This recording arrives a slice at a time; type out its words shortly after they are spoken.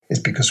is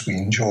because we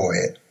enjoy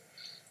it.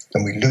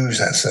 And we lose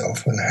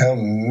ourselves, and how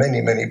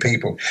many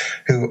people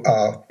who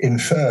are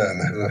infirm,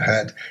 who have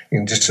had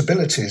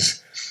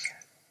disabilities,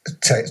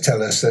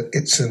 tell us that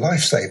it's a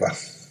lifesaver.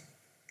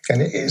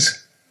 And it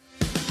is.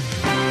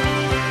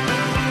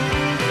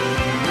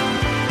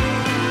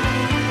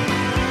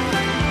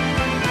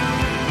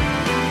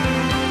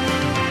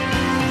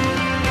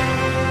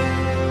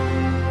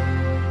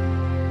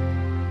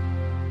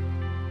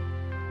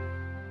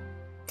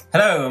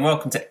 Hello and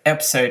welcome to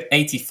episode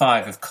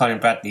 85 of Colin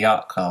Bradley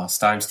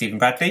Artcast. I'm Stephen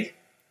Bradley.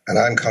 And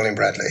I'm Colin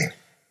Bradley.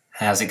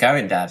 How's it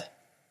going, Dad?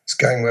 It's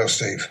going well,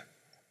 Steve.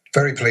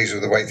 Very pleased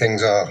with the way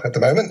things are at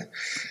the moment.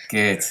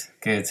 Good.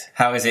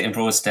 How is it in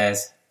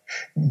Broadstairs?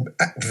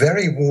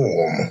 Very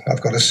warm,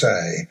 I've got to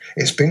say.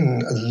 It's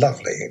been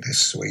lovely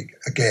this week.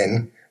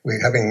 Again,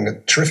 we're having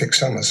a terrific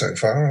summer so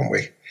far, aren't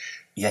we?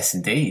 Yes,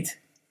 indeed.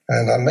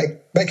 And I'm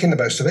making the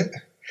most of it.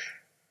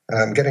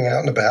 I'm getting out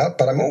and about,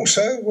 but I'm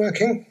also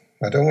working.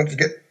 I don't want to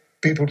get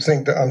people to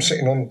think that I'm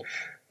sitting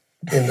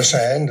in the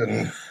sand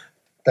and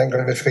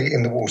dangling my feet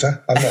in the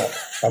water. I'm not.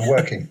 I'm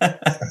working.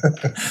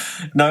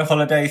 No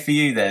holiday for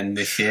you then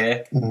this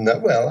year? No,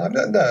 well,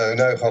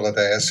 no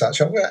holiday as such.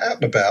 We're out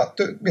and about.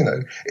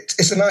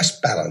 It's a nice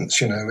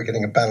balance. We're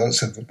getting a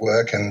balance of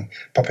work and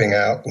popping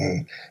out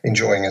and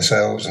enjoying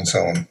ourselves and so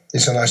on.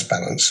 It's a nice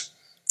balance.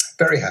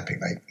 Very happy,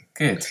 mate.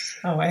 Good.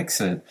 Oh,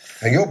 excellent.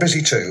 And you're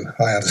busy too,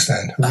 I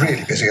understand.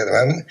 Really busy at the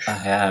moment.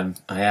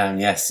 I am,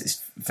 yes.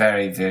 It's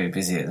very, very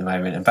busy at the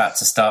moment. About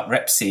to start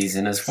rep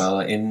season as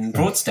well in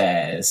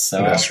Broadstairs.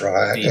 So that's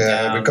right.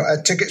 Yeah, we've got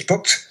our tickets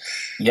booked.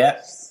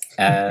 Yeah.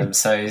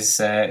 So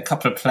it's a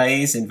couple of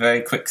plays in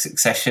very quick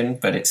succession,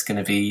 but it's going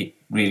to be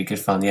really good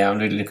fun. Yeah, I'm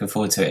really looking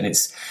forward to it. And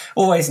it's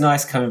always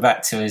nice coming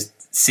back to a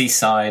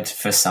seaside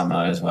for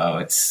summer as well.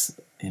 It's,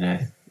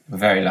 we're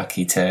very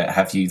lucky to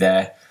have you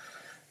there.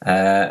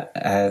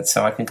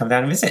 So I can come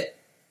down and visit.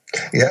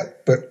 Yeah,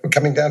 but we're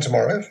coming down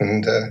tomorrow,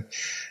 and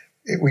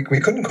we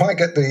couldn't quite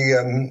get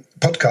the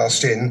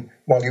podcast in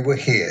while you were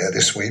here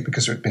this week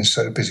because we've been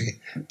so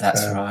busy.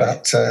 That's right.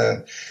 But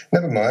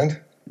never mind.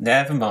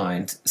 Never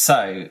mind.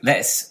 So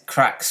let's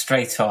crack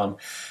straight on.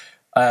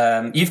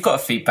 You've got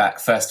a feedback,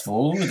 first of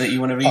all, that you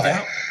want to read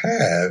out? I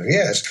have,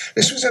 yes.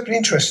 This was an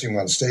interesting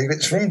one, Steve.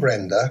 It's from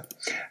Brenda,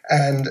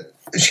 and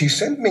she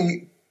sent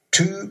me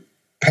two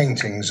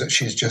paintings that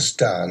she's just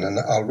done, and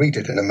I'll read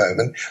it in a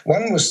moment.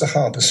 One was the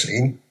harbour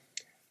scene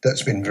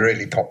that's been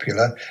really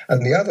popular,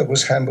 and the other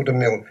was Hambledon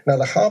Mill. Now,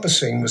 the harbour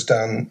scene was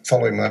done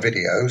following my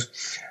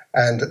videos,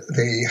 and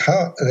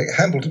the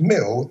Hambledon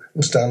Mill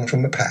was done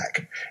from the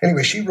pack.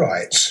 Anyway, she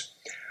writes,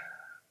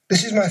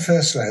 "This is my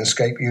first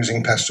landscape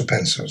using pastel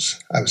pencils.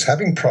 I was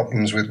having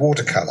problems with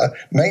watercolour,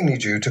 mainly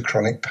due to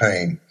chronic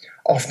pain.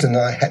 Often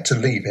I had to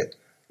leave it.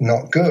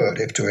 Not good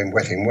if doing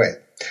wet in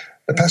wet.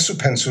 The pastel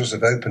pencils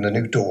have opened a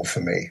new door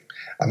for me.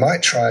 I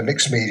might try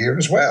mixed media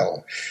as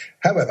well.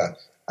 However,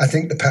 I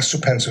think the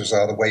pastel pencils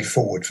are the way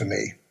forward for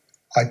me.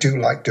 I do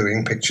like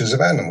doing pictures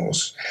of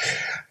animals.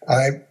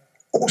 I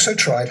also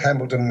tried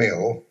Hambledon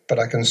Mill, but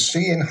I can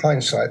see in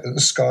hindsight that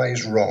the sky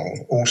is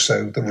wrong,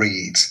 also the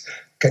reeds.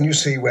 Can you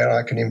see where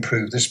I can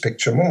improve this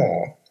picture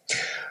more?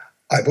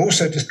 I've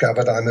also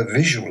discovered I'm a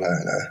visual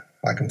learner.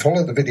 I can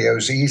follow the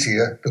videos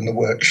easier than the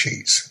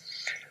worksheets.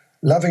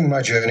 Loving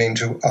my journey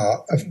into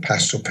art of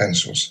pastel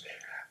pencils."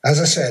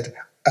 As I said,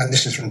 and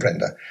this is from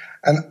Brenda,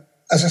 and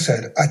as I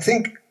said, I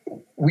think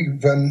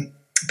we've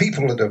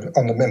people that are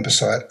on the member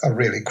site are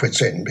really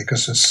quits in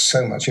because there's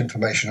so much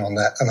information on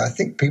that, and I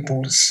think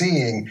people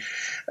seeing,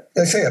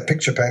 they say a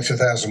picture paints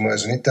 1,000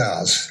 words, and it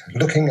does.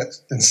 Looking at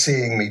and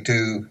seeing me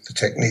do the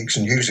techniques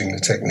and using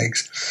the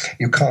techniques,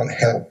 you can't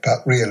help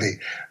but really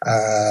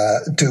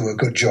do a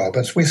good job,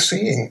 as we're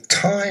seeing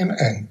time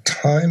and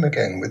time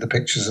again with the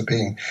pictures of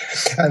being.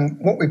 And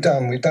what we've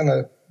done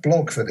a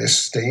blog for this,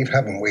 Steve,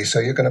 haven't we? So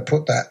you're going to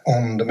put that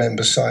on the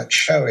member site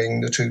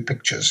showing the two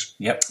pictures.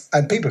 Yep.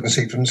 And people can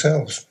see for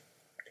themselves.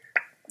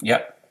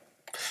 Yep.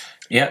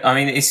 Yeah, I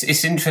mean,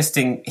 it's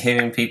interesting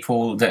hearing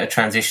people that are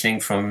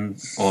transitioning from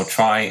or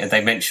try.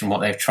 They mention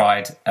what they've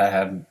tried.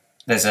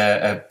 There's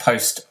a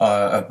post,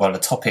 a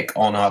topic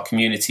on our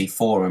community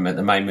forum at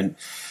the moment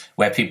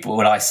where people,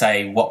 when I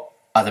say what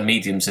other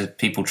mediums have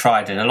people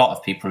tried, and a lot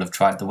of people have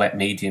tried the wet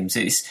mediums.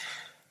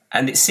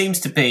 And it seems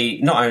to be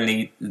not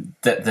only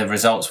that the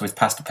results with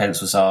pastel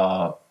pencils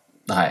are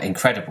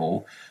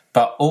incredible,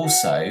 but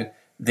also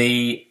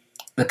the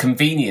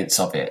convenience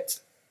of it.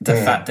 The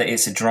fact that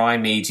it's a dry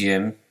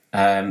medium,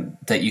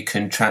 that you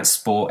can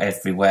transport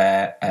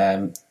everywhere,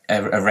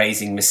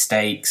 erasing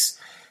mistakes.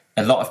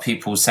 A lot of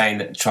people saying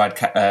that tried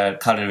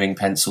colouring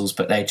pencils,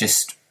 but they're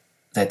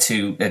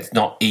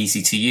not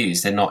easy to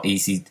use. They're not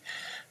easy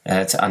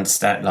to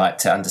understand,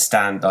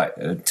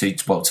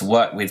 to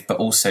work with, but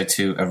also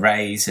to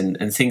erase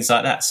and things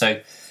like that.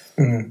 So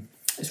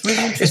it's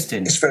really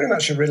interesting. It's very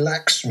much a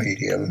relaxed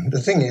medium.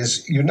 The thing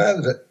is,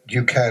 that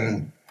you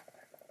can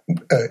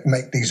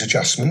make these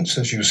adjustments,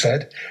 as you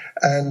said,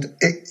 and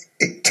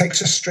it takes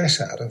a stress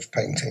out of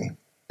painting.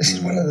 This is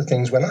one of the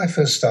things, when I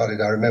first started,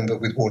 I remember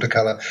with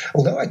watercolour,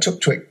 although I took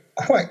to it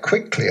quite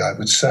quickly, I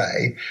would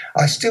say.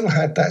 I still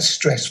had that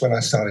stress when I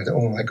started.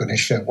 Oh my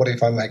goodness, what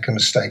if I make a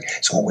mistake?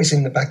 It's always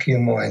in the back of your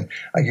mind.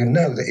 You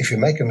know that if you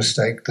make a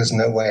mistake, there's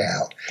no way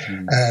out.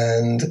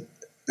 And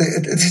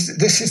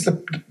this is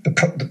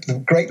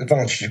the great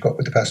advantage you've got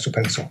with the pastel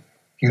pencil.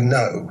 You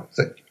know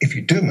that if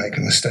you do make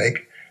a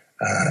mistake,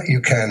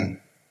 you can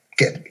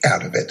get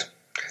out of it.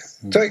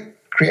 So it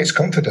creates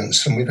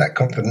confidence, and with that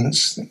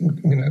confidence,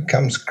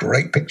 comes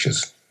great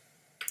pictures.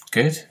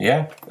 Good,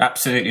 yeah,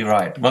 absolutely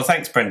right. Well,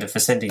 thanks, Brenda, for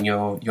sending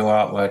your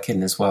artwork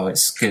in as well.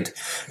 It's good,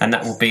 and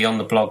that will be on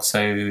the blog.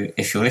 So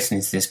if you're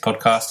listening to this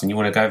podcast and you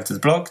want to go over to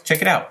the blog,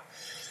 check it out.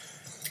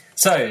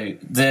 So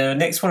the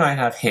next one I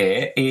have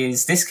here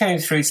is, this came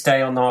through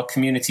today on our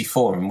community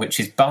forum, which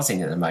is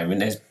buzzing at the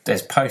moment.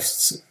 There's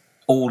posts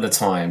all the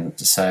time.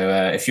 So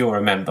if you're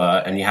a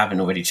member and you haven't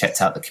already checked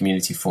out the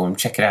community forum,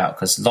 check it out,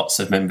 because lots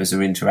of members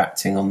are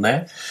interacting on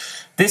there.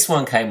 This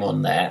one came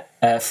on there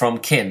from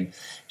Kim.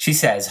 She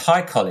says,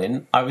 "Hi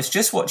Colin, I was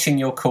just watching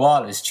your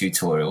koalas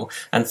tutorial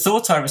and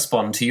thought I'd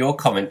respond to your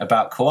comment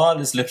about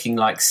koalas looking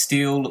like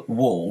steel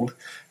wool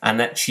and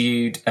that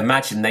you'd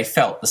imagine they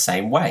felt the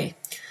same way.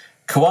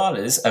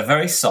 Koalas are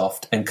very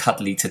soft and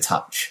cuddly to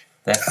touch.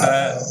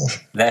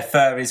 Their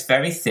fur is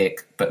very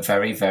thick but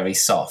very, very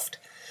soft.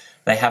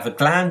 They have a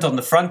gland on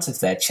the front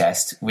of their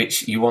chest,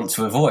 which you want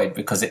to avoid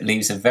because it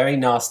leaves a very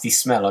nasty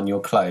smell on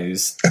your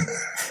clothes.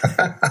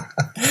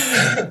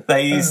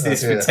 They use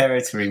this for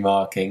territory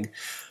marking.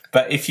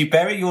 But if you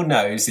bury your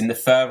nose in the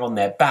fur on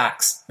their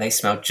backs, they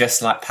smell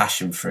just like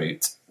passion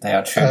fruit. They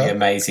are truly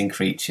amazing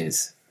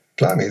creatures."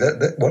 Blimey,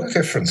 what a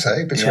difference,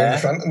 between the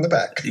front and the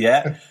back.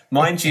 Yeah.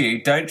 Mind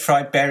you, don't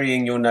try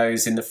burying your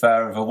nose in the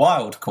fur of a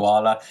wild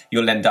koala.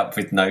 You'll end up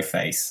with no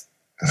face.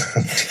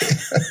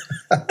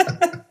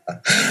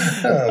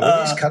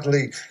 These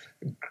cuddly,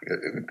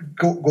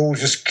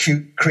 gorgeous,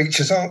 cute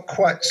creatures aren't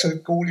quite so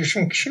gorgeous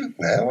and cute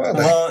now, are they?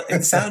 Well,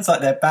 it sounds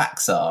like their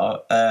backs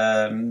are.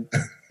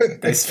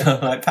 They smell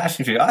like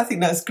passion fruit. I think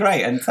that's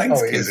great, and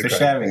thanks, Kim, for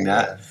sharing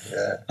that.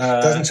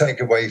 Yeah. Doesn't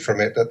take away from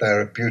it that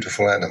they're a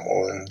beautiful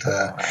animal, and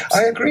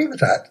I agree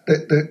with that.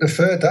 The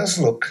fur does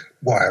look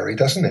wiry,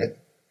 doesn't it?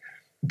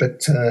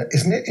 But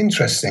isn't it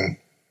interesting?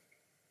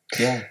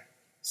 Yeah.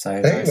 So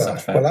there you are.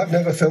 Well, I've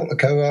never felt a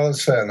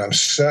koala's fur, and I'm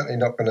certainly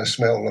not going to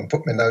smell and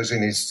put my nose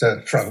in his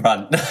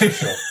front.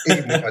 Sure.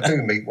 Even if I do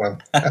meet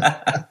one.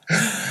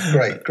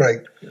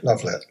 Great.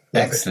 Love it.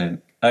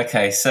 Excellent.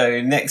 Okay,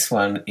 so next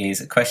one is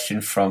a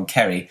question from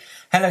Kerry.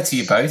 "Hello to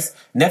you both.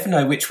 Never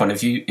know which one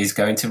of you is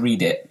going to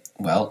read it.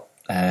 Well,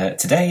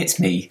 today it's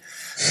me.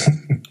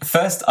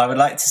 First, I would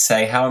like to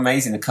say how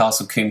amazing the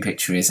Castle Combe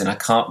picture is, and I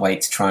can't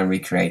wait to try and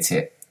recreate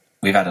it.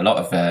 We've had a lot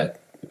of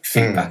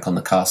feedback on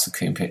the Castle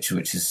Combe picture,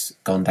 which has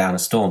gone down a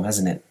storm,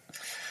 hasn't it?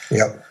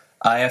 Yep.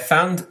 I have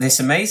found this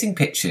amazing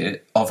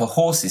picture of a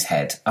horse's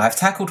head. I have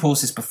tackled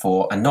horses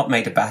before and not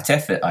made a bad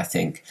effort, I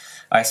think.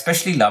 I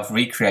especially love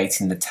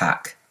recreating the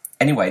tack.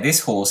 Anyway,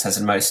 this horse has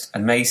a most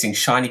amazing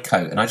shiny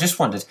coat, and I just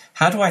wondered,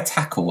 how do I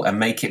tackle and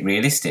make it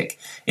realistic?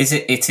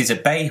 It is a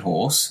bay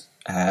horse,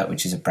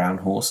 which is a brown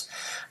horse,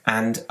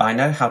 and I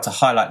know how to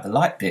highlight the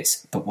light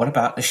bits, but what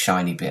about the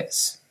shiny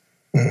bits?"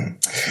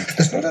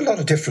 There's not a lot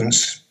of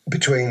difference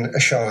between a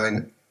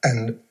shine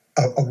and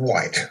a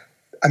white.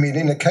 I mean,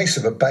 in the case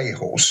of a bay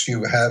horse,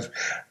 you have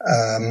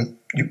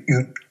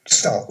you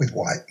start with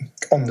white.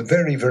 On the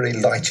very, very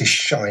lightest,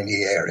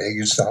 shiny area,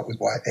 you start with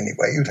white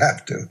anyway. You'd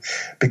have to,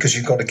 because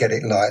you've got to get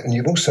it light. And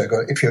you've also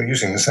got, if you're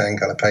using the same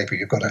colour paper,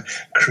 you've got to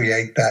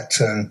create that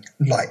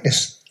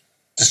lightness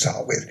to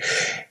start with.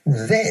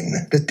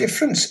 Then the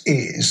difference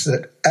is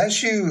that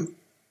as you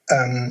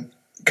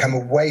come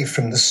away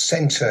from the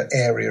centre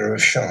area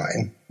of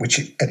shine, which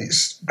at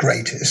its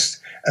greatest,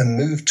 and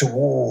move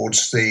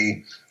towards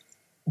the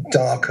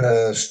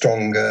darker,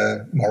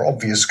 stronger, more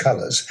obvious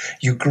colours,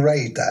 you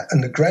grade that,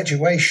 and the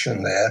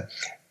graduation there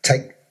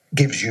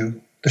gives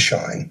you the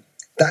shine.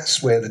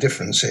 That's where the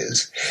difference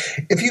is.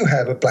 If you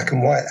have a black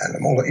and white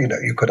animal,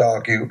 you could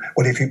argue,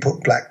 well, if you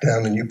put black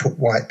down and you put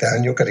white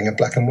down, you're getting a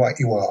black and white.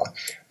 You are.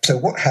 So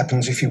what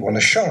happens if you want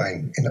to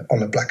shine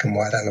on a black and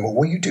white animal?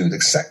 Well, you do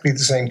exactly the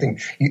same thing.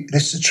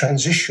 This is a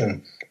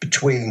transition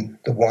between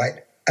the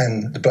white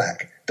and the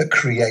black that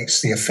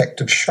creates the effect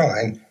of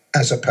shine,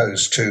 as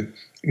opposed to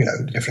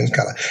different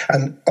colour.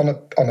 And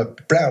on a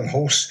brown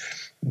horse,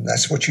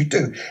 that's what you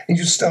do. And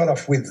you start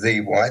off with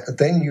the white, but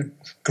then you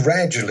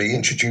gradually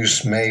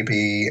introduce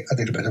maybe a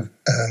little bit of,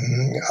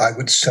 I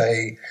would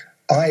say,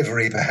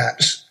 ivory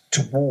perhaps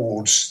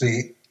towards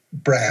the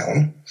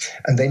brown,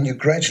 and then you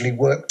gradually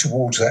work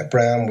towards that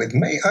brown with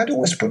me. I'd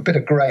always put a bit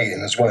of grey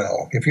in as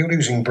well. If you're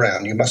using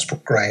brown, you must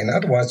put grey in,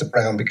 otherwise the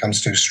brown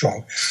becomes too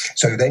strong.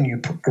 So then you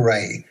put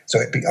grey.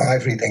 So it'd be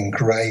ivory, then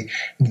grey.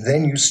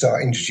 Then you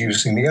start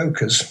introducing the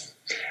ochres,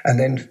 and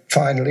then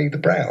finally the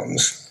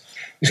browns.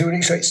 You see what I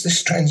mean? So it's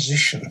this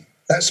transition.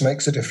 That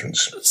makes a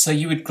difference. So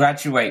you would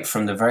graduate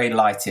from the very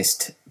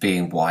lightest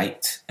being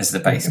white as the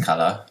base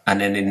colour,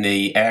 and then in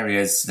the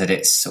areas that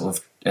it's sort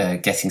of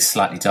getting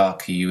slightly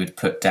darker, you would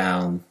put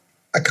down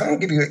I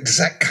can't give you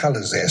exact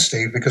colours there,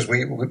 Steve, because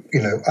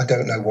I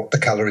don't know what the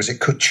colour is. It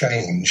could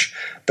change,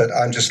 but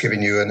I'm just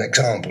giving you an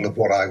example of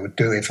what I would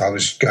do if I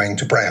was going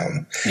to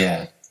brown.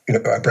 Yeah.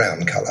 A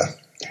brown colour.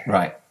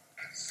 Right.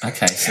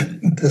 Okay. So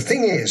the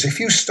thing is, if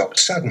you stopped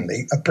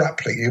suddenly,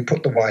 abruptly, you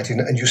put the white in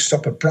and you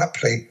stop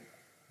abruptly,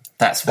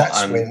 that's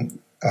when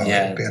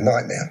it'd be a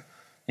nightmare.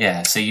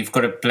 Yeah. So you've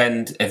got to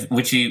blend.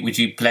 Would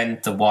you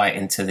blend the white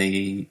into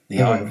the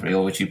ivory,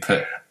 or would you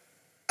put?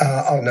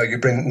 You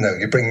bring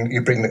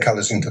the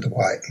colours into the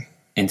white.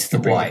 Into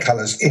the white. The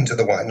colours into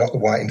the white, not the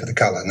white into the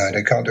colour. No,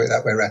 you can't do it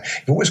that way around.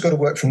 You've always got to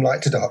work from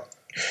light to dark.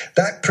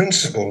 That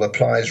principle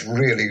applies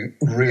really,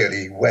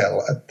 really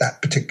well at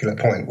that particular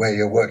point where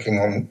you're working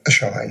on a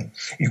shine.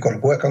 You've got to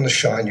work on the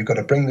shine, you've got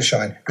to bring the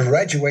shine,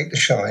 graduate the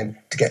shine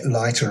to get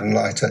lighter and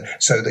lighter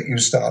so that you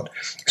start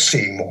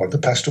seeing more of the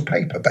pastel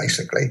paper,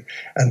 basically.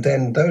 And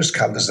then those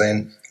colours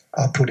then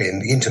are put in.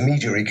 The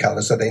intermediary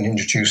colours are then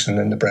introduced, and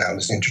then the brown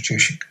is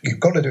introduced. You've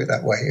got to do it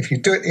that way. If you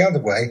do it the other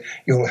way,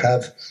 you'll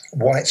have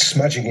white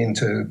smudging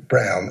into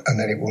brown, and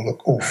then it will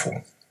look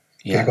awful.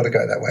 Yeah. You've got to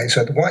go that way.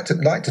 So the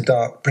light to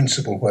dark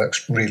principle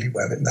works really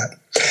well in that.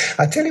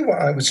 I tell you what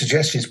I would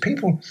suggest is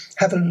people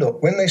have a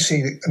look when they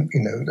see,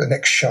 the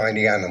next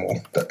shiny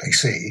animal that they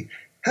see,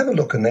 have a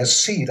look and they'll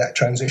see that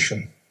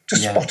transition.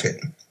 Just spot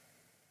it.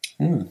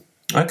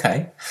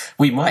 Okay.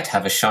 We might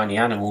have a shiny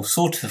animal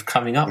sort of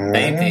coming up,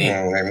 maybe.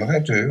 We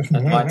might do.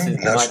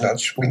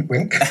 Nudge, wink,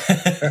 wink.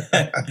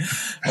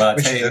 Well,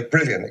 which is a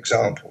brilliant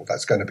example.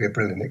 That's going to be a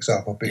brilliant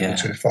example for people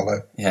to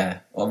follow. Yeah.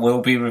 Well,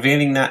 we'll be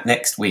revealing that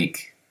next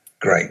week.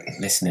 Great.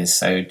 Listeners,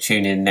 so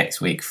tune in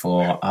next week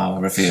for our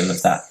reveal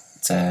of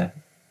that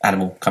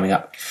animal coming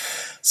up.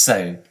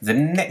 So the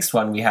next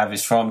one we have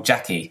is from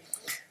Jackie.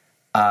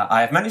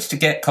 I have managed to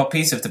get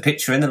copies of the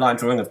picture in the line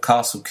drawing of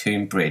Castle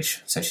Combe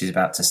Bridge. So she's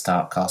about to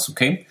start Castle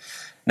Combe.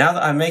 Now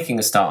that I'm making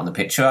a start on the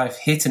picture, I've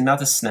hit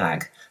another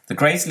snag. The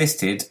greys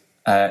listed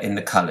in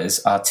the colours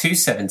are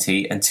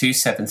 270 and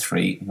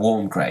 273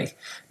 warm grey.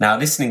 Now,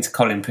 listening to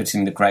Colin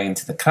putting the grey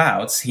into the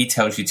clouds, he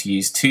tells you to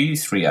use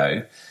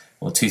 230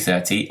 or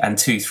 230 and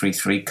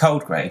 233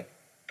 cold grey,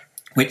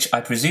 which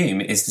I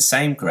presume is the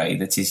same grey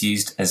that is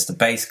used as the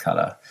base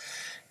colour.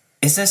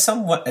 Is there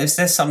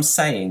some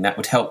saying that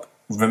would help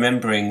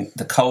remembering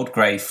the cold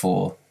grey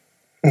for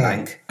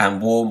blank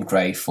and warm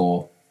grey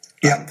for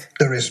blank? Yeah,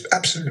 there is,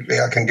 absolutely.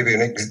 I can give you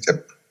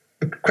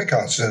a quick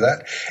answer to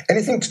that.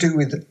 Anything to do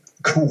with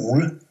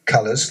cool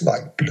colours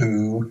like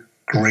blue,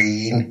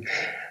 green,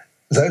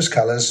 those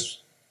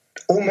colours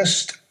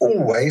almost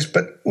always,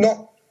 but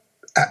not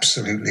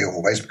absolutely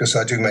always, because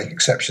I do make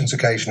exceptions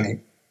occasionally,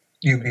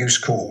 you use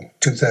cool,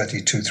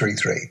 230,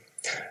 233.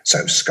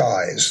 So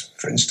skies,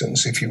 for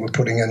instance, if you were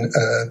putting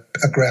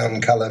a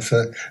ground colour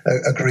for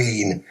a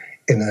green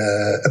in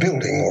a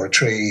building or a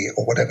tree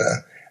or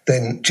whatever,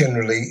 then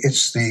generally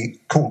it's the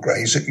cool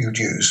greys that you'd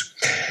use.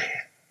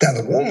 Now,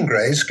 the warm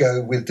greys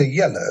go with the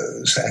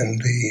yellows and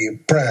the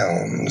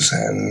browns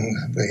and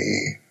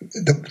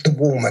the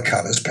warmer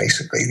colours,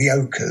 basically, the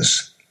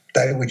ochres.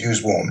 They would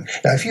use warm.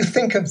 Now, if you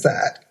think of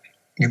that,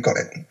 you've got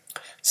it.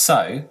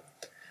 So,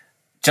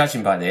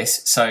 judging by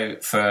this,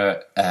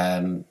 for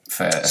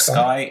a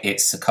sky,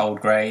 it's the cold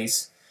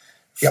greys.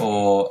 Yep.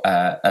 For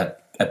a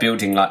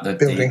building like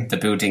the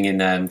building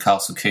in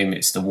Castle Combe,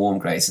 it's the warm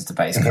greys as the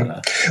base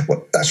colour.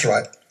 Well, that's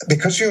right.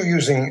 Because you're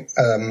using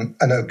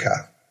an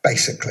ochre,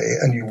 basically,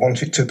 and you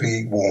want it to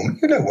be warm.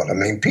 You know what I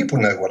mean. People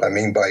know what I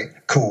mean by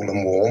cool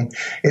and warm.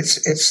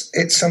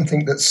 It's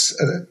something that's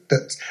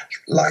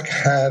like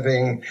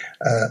having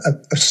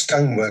a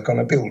stonework on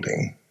a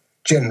building.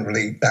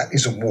 Generally, that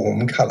is a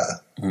warm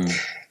colour.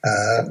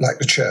 Like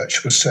the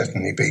church would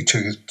certainly be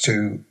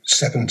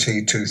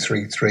 270,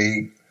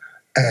 233,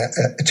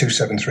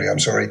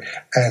 273,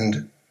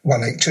 and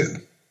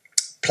 182,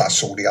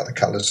 plus all the other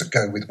colours that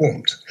go with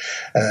warmth.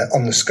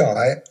 On the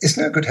sky, it's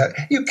no good.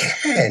 You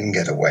can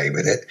get away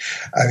with it.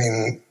 I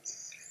mean,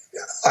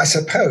 I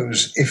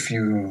suppose if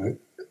you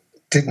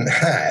didn't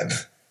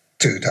have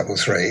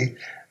 233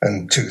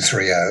 and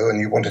 230 and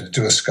you wanted to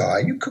do a sky,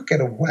 you could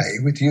get away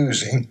with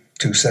using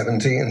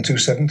 270 and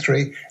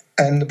 273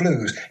 and the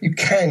blues. You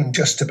can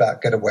just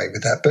about get away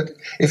with that. But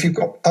if you've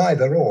got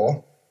either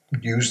or,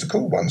 use the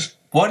cool ones.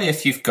 What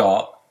if you've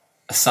got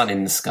a sun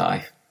in the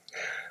sky?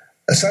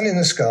 A sun in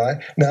the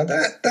sky. Now,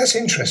 that's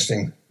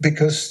interesting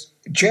because,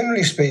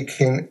 generally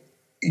speaking,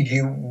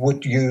 you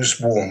would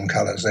use warm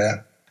colours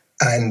there.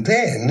 And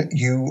then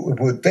you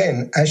would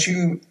as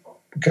you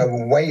go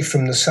away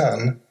from the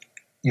sun,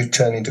 you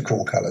turn into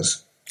cool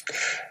colours.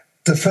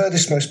 The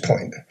furthest most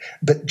point.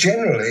 But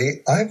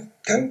generally,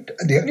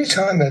 the only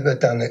time I've ever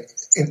done it,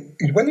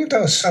 when you've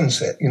done a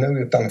sunset,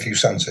 you've done a few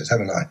sunsets,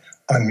 haven't I?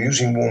 I'm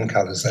using warm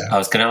colours there. I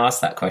was going to ask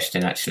that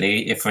question,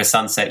 actually. If for a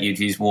sunset, you'd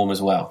use warm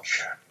as well.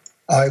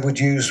 I would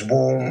use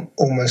warm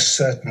almost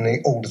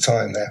certainly all the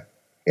time there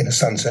in a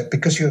sunset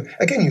because you're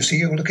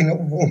looking at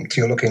warmth,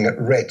 you're looking at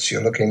reds,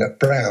 you're looking at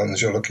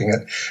browns, you're looking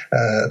at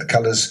the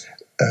colours,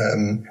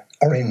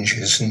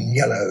 oranges and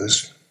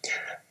yellows.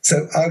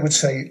 So I would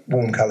say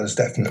warm colours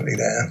definitely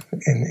there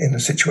in a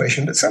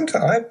situation. But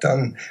sometimes I've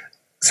done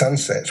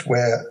sunsets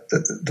where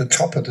the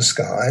top of the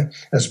sky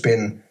has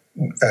been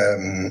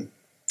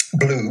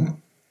blue,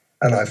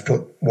 and I've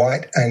put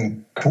white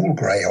and cool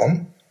grey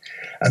on,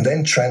 and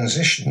then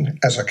transition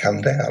as I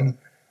come down,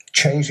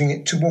 changing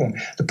it to warm.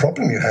 The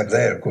problem you have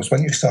there, of course,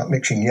 when you start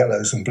mixing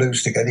yellows and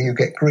blues together, you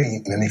get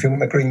green. And if you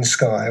want a green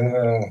sky,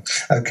 well,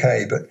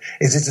 okay, but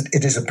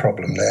it is a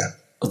problem there.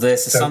 Well,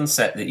 there's a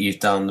sunset that you've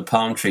done, the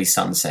palm tree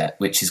sunset,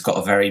 which has got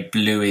a very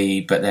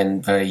bluey but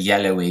then very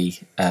yellowy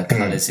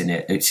colours in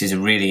it, which is a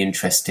really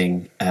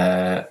interesting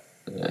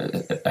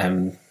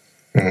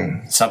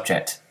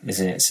subject,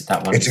 isn't it? So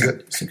that one. It's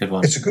a good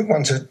one. It's a good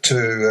one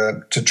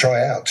to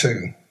try out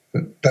too.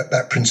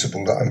 That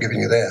principle that I'm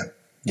giving you there.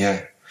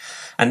 Yeah,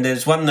 and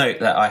there's one note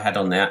that I had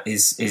on that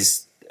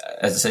is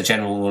as a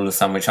general rule of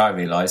thumb, which I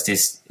realised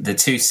is the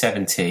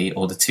 270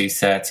 or the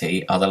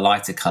 230 are the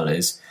lighter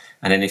colours.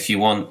 And then if you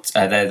want,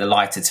 they're the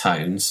lighter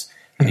tones.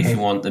 And if you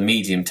want the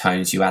medium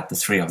tones, you add the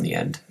 3 on the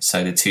end. So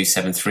the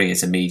 273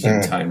 is a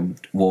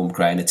medium-toned warm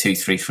grey, and the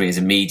 233 is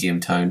a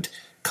medium-toned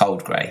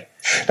cold grey.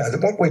 Now,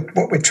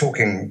 what we're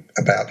talking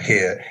about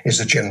here is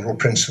a general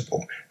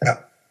principle. Now,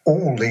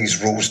 all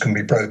these rules can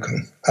be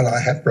broken, and I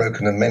have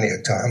broken them many a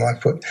time. I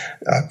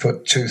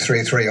put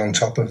 233 on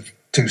top of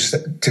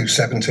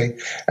 270,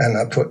 and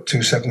I put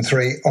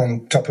 273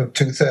 on top of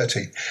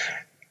 230.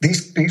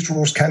 These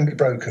rules can be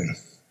broken.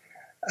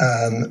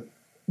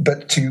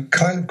 But you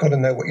kind of got to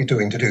know what you're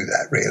doing to do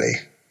that, really.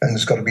 And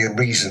there's got to be a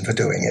reason for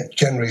doing it.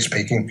 Generally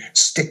speaking,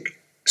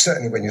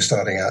 certainly when you're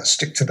starting out,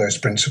 stick to those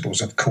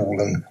principles of cool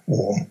and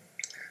warm.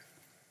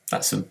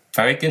 That's a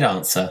very good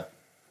answer.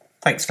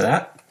 Thanks for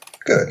that.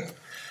 Good.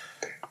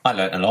 I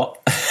learnt a lot.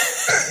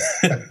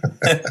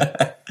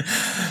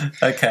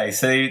 Okay,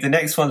 so the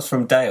next one's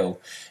from Dale.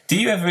 Do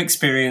you ever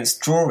experience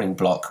drawing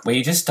block where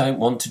you just don't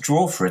want to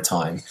draw for a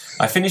time?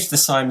 I finished The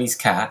Siamese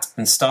Cat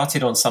and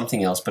started on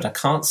something else, but I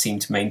can't seem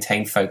to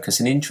maintain focus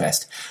and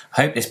interest.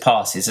 I hope this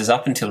passes, as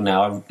up until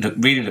now I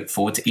really look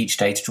forward to each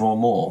day to draw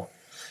more.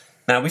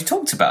 Now, we've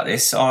talked about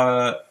this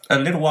a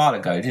little while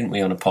ago, didn't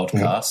we, on a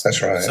podcast?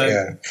 That's right, so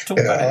yeah. Talk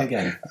about it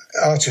again.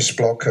 Artist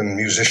block and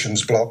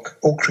musicians block,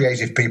 all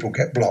creative people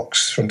get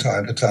blocks from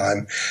time to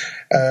time.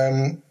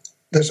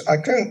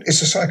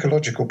 It's a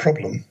psychological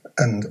problem,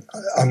 and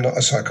I'm not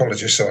a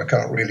psychologist, so I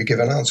can't really give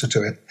an answer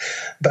to it.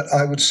 But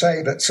I would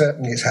say that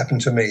certainly it's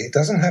happened to me. It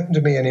doesn't happen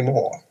to me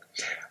anymore.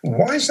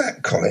 Why is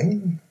that,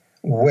 Colin?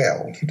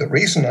 Well, the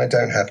reason I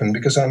don't happen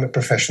because I'm a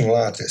professional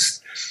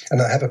artist,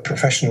 and I have a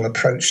professional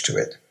approach to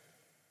it.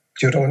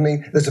 Do you know what I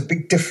mean? There's a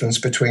big difference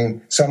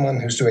between someone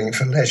who's doing it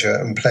for leisure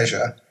and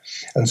pleasure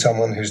and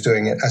someone who's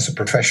doing it as a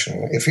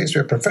professional. If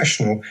you're a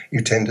professional,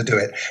 you tend to do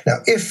it. Now,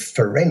 if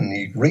for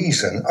any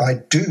reason I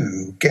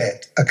do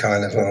get a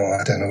kind of,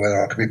 I don't know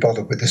whether I could be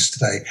bothered with this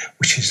today,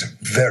 which is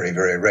very,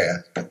 very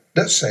rare, but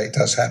let's say it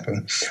does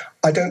happen,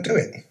 I don't do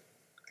it.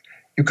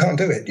 You can't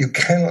do it. You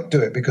cannot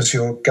do it because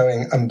you're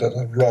going under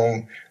the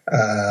wrong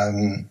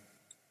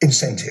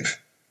incentive.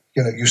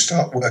 You know, you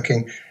start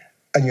working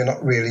and your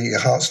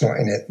heart's not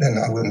in it, then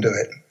I wouldn't do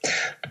it.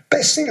 The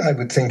best thing I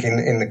would think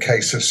in the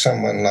case of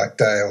someone like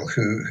Dale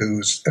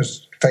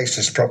has faced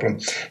this problem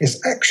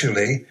is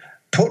actually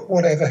put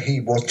whatever he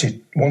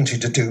wanted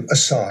to do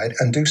aside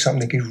and do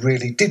something he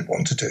really did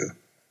want to do,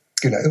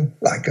 you know,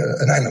 like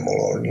an animal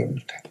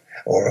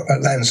or a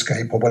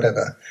landscape or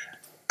whatever.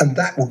 And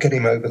that will get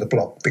him over the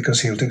block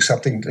because he'll do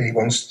something that he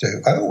wants to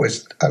do.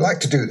 I like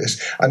to do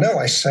this. I know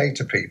I say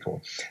to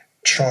people,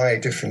 try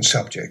different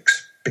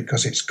subjects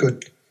because it's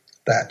good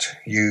that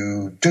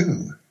you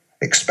do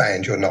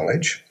expand your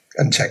knowledge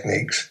and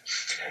techniques.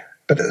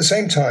 But at the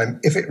same time,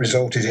 if it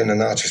resulted in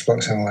an artist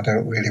block saying, I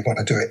don't really want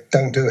to do it,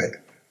 don't do it.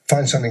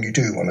 Find something you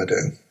do want to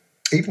do,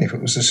 even if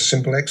it was just a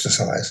simple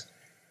exercise.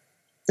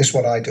 This is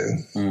what I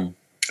do,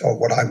 or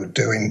what I would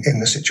do in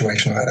a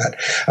situation like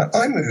that.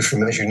 I move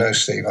from, as you know,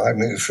 Steve, I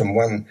move from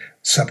one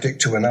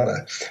subject to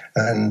another.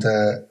 And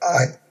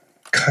I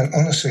can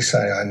honestly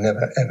say I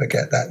never, ever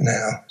get that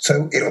now.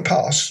 So it'll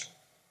pass.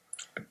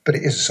 But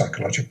it is a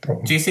psychological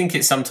problem. Do you think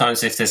it's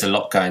sometimes if there's a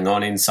lot going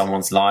on in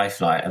someone's life,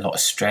 like a lot of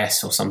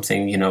stress or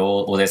something, you know,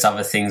 or there's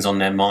other things on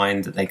their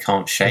mind that they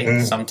can't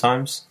shake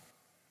sometimes?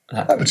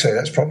 I would say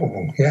that's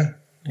probable, yeah.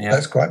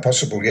 That's quite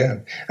possible, yeah.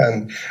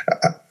 And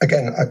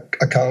again,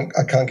 I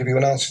can't give you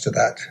an answer to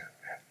that.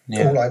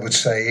 Yeah. All I would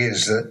say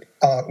is that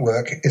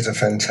artwork is a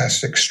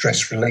fantastic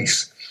stress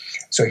release.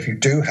 So if you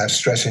do have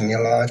stress in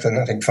your life, there's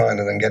nothing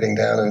finer than getting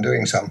down and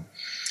doing some.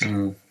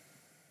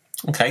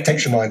 Okay.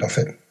 Takes your mind off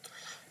it.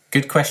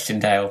 Good question,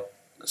 Dale.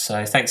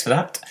 So thanks for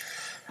that.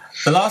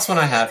 The last one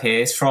I have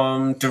here is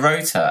from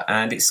Dorota,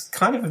 and it's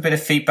kind of a bit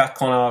of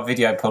feedback on our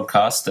video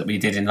podcast that we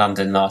did in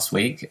London last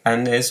week,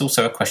 and there's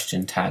also a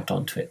question tagged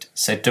onto it.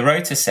 So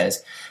Dorota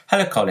says,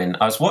 "Hello Colin,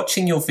 I was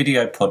watching your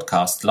video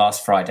podcast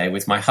last Friday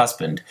with my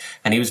husband,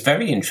 and he was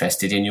very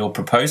interested in your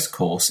proposed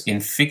course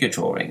in figure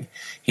drawing.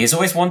 He has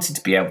always wanted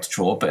to be able to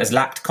draw, but has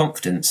lacked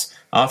confidence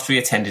after he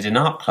attended an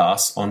art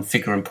class on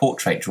figure and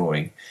portrait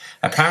drawing.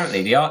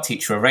 Apparently, the art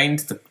teacher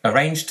arranged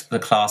the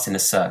class in a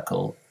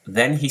circle.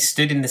 Then he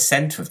stood in the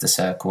centre of the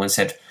circle and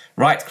said,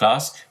 'Right,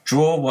 class,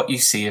 draw what you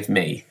see of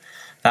me.'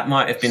 That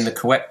might have been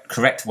the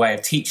correct way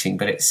of teaching,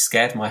 but it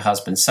scared my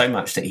husband so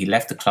much that he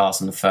left the class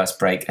on the first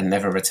break and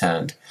never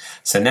returned.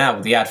 So now,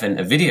 with the advent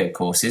of video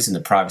courses and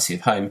the privacy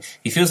of home,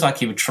 he feels like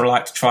he would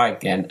like to try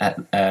again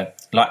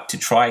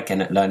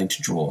at learning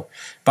to draw.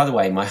 By the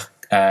way,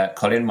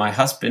 Colin, my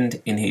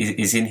husband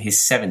is in his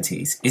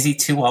 70s. Is he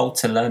too old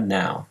to learn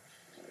now?"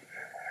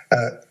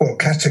 Well,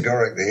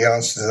 categorically, the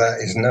answer to that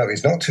is no,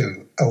 he's not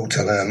too old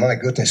to learn. My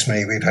goodness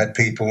me, we've had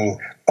people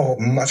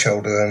much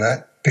older than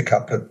that pick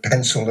up a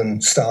pencil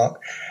and start.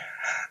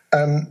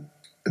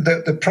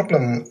 The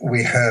problem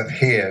we have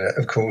here,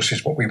 of course,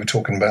 is what we were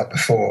talking about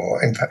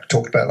before. In fact,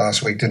 talked about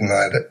last week, didn't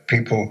I? That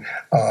people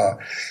are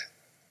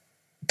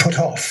put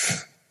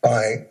off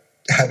by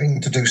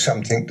having to do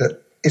something that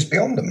is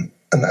beyond them.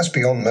 And that's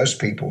beyond most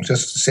people,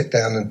 just to sit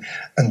down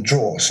and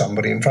draw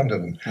somebody in front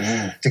of them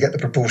to get the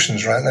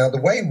proportions right. Now,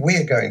 the way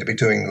we're going to be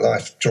doing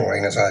life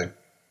drawing, as I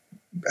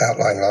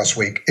outlined last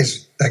week,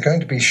 is they're going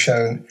to be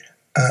shown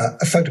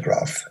a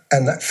photograph.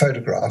 And that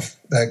photograph,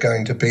 I'm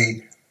going to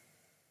be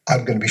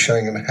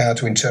showing them how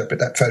to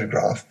interpret that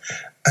photograph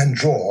and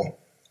draw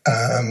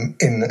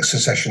in a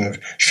succession of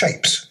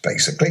shapes,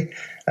 basically.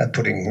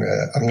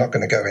 I'm not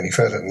going to go any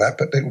further than that,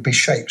 but it will be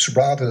shapes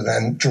rather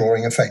than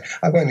drawing a face.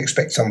 I won't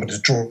expect somebody to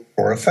draw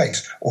a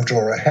face or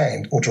draw a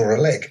hand or draw a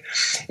leg.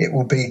 It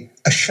will be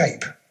a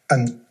shape,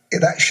 and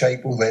that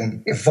shape will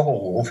then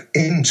evolve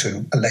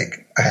into a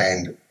leg, a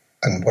hand,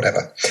 and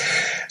whatever.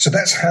 So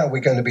that's how we're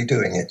going to be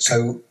doing it.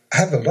 So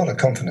have a lot of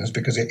confidence,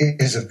 because it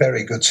is a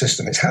very good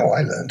system. It's how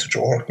I learned to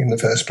draw in the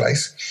first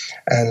place.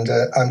 And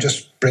I'm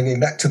just bringing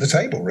that to the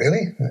table,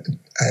 really.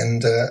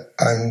 And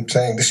I'm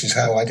saying this is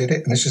how I did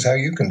it and this is how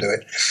you can do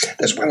it.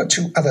 There's one or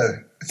two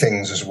other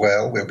things as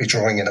well. We'll be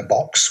drawing in a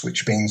box,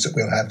 which means that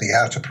we'll have the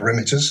outer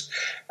perimeters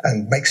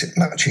and makes it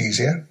much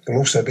easier.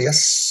 There'll also be a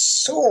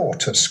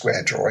sort of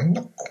square drawing,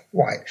 not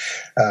quite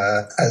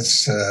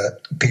as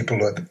people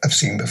have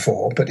seen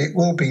before, but it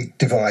will be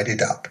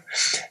divided up.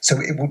 So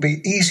it will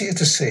be easier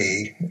to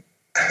see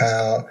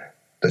how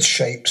the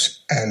shapes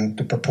and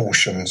the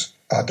proportions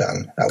are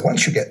done. Now,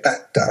 once you get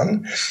that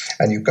done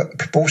and you've got the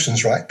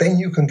proportions right, then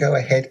you can go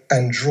ahead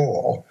and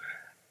draw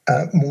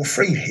more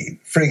freely.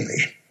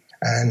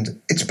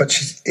 And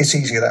it's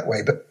easier that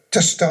way. But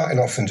just starting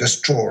off and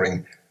just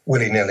drawing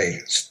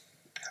willy-nilly,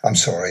 I'm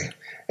sorry,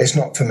 it's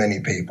not for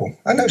many people.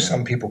 I know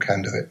some people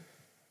can do it.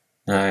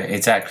 No,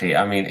 exactly.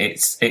 I mean,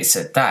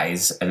 that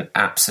is an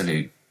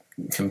absolute,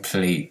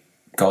 complete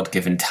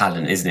God-given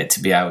talent, isn't it, to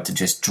be able to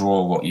just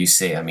draw what you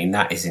see? I mean,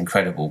 that is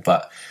incredible.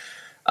 But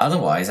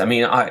otherwise, I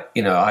mean,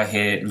 I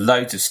hear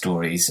loads of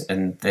stories,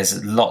 and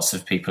there's lots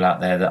of people out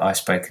there that I've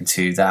spoken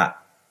to that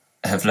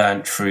have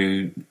learned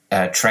through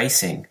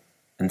tracing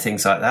and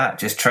things like that.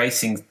 Just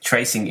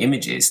tracing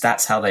images.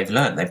 That's how they've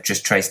learned. They've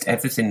just traced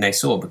everything they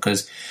saw,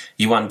 because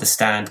you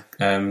understand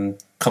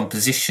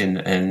composition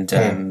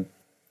and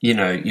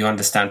you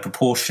understand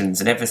proportions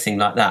and everything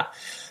like that.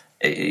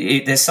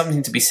 There's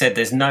something to be said.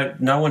 There's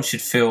no one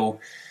should feel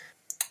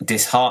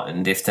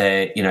disheartened if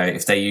they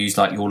use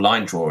like your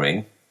line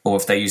drawing, or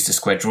if they use the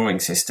square drawing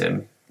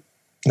system,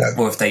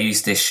 or if they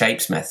use this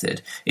shapes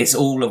method. It's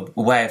all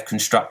a way of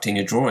constructing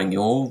a drawing.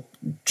 You're all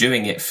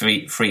doing it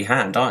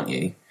freehand, aren't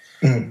you?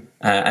 Mm.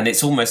 And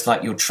it's almost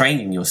like you're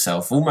training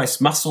yourself,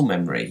 almost muscle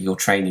memory. You're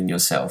training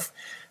yourself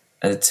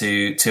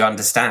to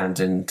understand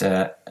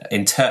and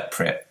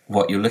interpret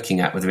what you're looking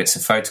at, whether it's a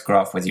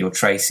photograph, whether you're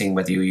tracing,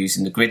 whether you're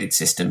using the gridded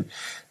system.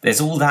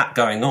 There's all that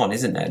going on,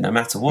 isn't there, no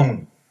matter what?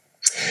 Mm.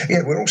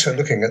 Yeah, we're also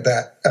looking at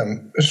that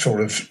sort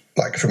of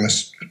like from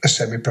a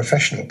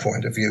semi-professional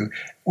point of view.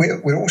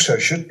 We also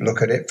should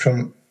look at it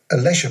from a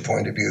leisure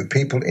point of view,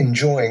 people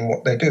enjoying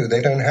what they do.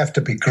 They don't have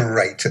to be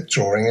great at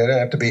drawing. They don't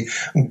have to be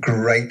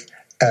great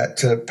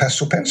at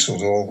pastel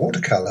pencils or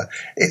watercolour.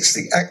 It's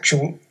the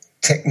actual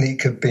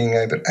technique of being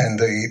able, and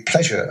the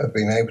pleasure of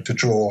being able to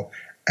draw,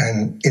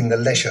 and in the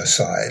leisure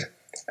side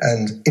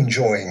and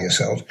enjoying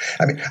yourself.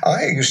 I mean,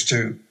 I used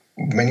to,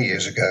 many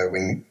years ago,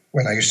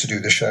 when I used to do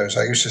the shows,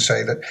 I used to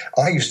say that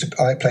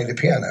I played the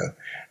piano,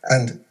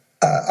 and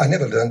I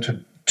never learned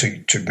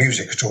to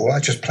music at all. I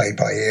just played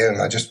by ear,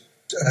 and I just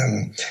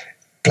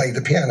played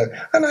the piano,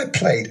 and I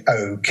played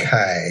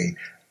okay,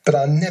 but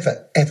I'll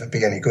never, ever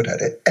be any good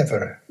at it,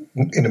 ever.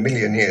 In a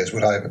million years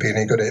would I ever be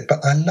any good at it,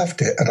 but I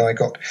loved it, and I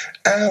got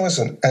hours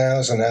and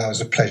hours and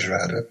hours of pleasure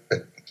out of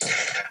it.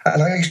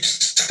 And I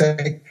used to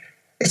say,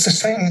 it's the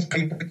same as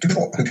people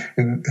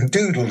who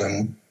doodle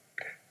and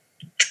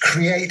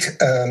create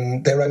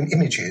their own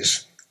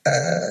images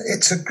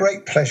it's a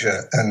great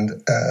pleasure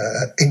and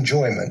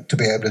enjoyment to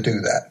be able to do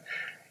that.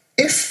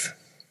 If,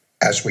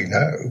 as we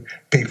know,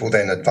 people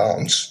then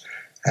advance,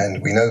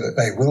 and we know that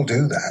they will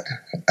do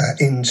that,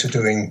 into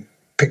doing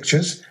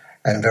pictures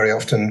and very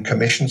often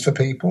commissions for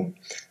people,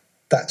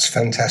 that's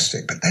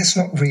fantastic. But that's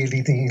not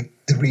really the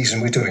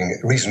reason we're doing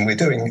it. The reason we're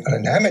doing it on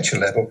an amateur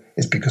level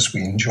is because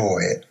we enjoy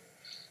it.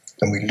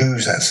 And we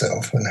lose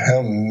ourselves. And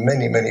how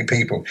many, many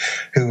people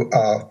who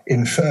are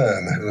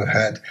infirm, who have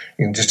had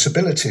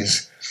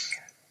disabilities,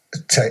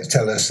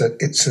 tell us that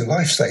it's a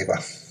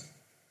lifesaver.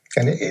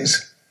 And it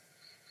is.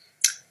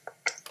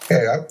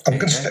 Yeah, I'm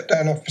going to step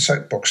down off the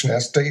soapbox now,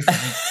 Steve.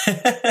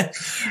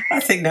 I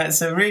think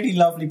that's a really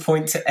lovely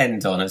point to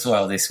end on as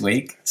well this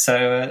week.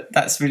 So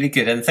that's really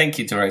good. And thank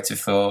you, Dorota,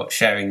 for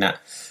sharing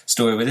that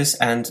story with us.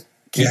 And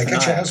get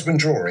your husband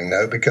drawing,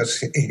 though,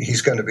 because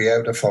he's going to be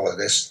able to follow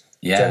this.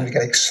 Yeah. Don't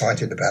get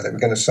excited about it. We're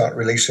going to start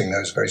releasing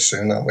those very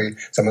soon, aren't we?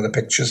 Some of the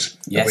pictures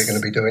that we're going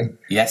to be doing.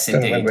 Yes,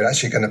 indeed. Don't know when we're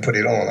actually going to put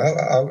it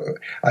on.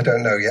 I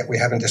don't know yet. We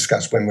haven't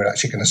discussed when we're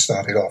actually going to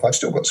start it off. I've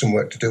still got some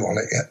work to do on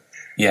it yet.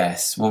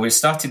 Yes. Well, we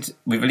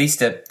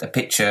released a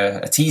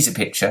picture, a teaser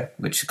picture,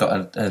 which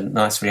got a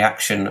nice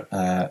reaction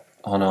on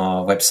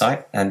our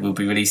website, and we'll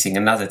be releasing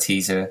another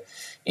teaser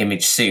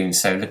image soon.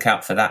 So look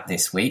out for that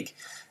this week.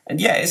 And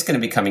yeah, it's going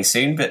to be coming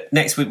soon. But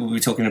next week we'll be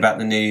talking about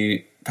the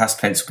new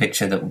Pastel Pencil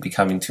picture that will be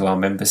coming to our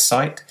members'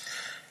 site.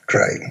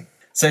 Great.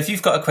 So if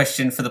you've got a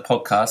question for the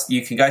podcast,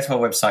 you can go to our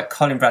website,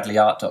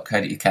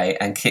 colinbradleyart.co.uk,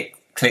 and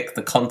click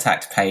the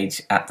contact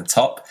page at the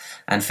top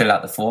and fill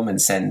out the form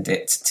and send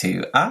it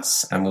to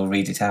us, and we'll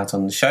read it out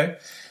on the show.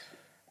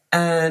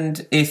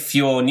 And if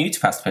you're new to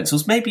Pastel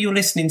Pencils, maybe you're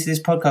listening to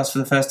this podcast for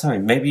the first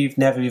time. Maybe you've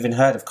never even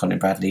heard of Colin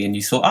Bradley and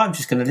you thought, I'm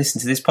just going to listen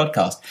to this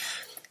podcast.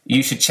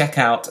 You should check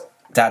out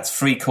Dad's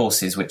free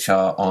courses, which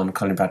are on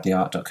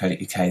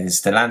colinbradleyart.co.uk.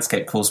 There's the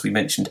landscape course we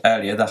mentioned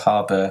earlier, the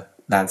Harbour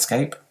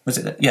Landscape. Was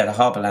it? Yeah, the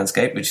Harbour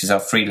Landscape, which is our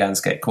free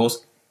landscape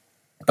course.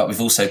 But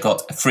we've also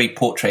got a free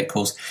portrait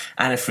course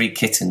and a free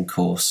kitten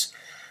course.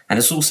 And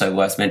it's also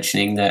worth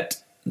mentioning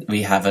that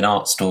we have an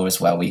art store as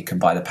well where you can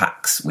buy the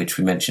packs, which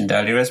we mentioned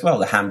earlier as well.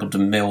 The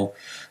Hambledon Mill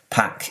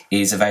pack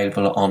is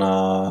available on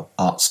our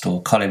art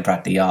store,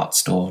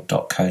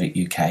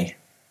 colinbradleyartstore.co.uk.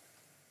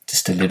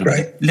 Just a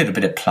little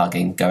bit of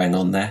plugging going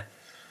on there.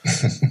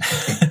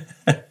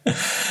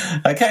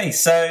 Okay,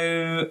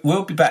 so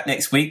we'll be back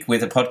next week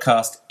with a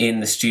podcast in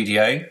the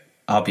studio.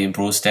 I'll be in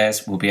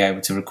Broadstairs. We'll be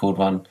able to record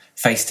one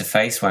face to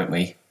face, won't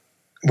we?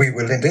 We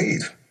will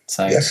indeed.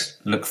 So yes.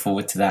 Look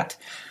forward to that.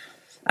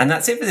 And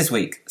that's it for this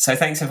week. So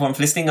thanks everyone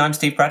for listening. I'm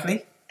Steve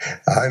Bradley.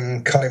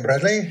 I'm Colin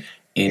Bradley.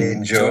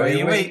 Enjoy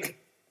your week.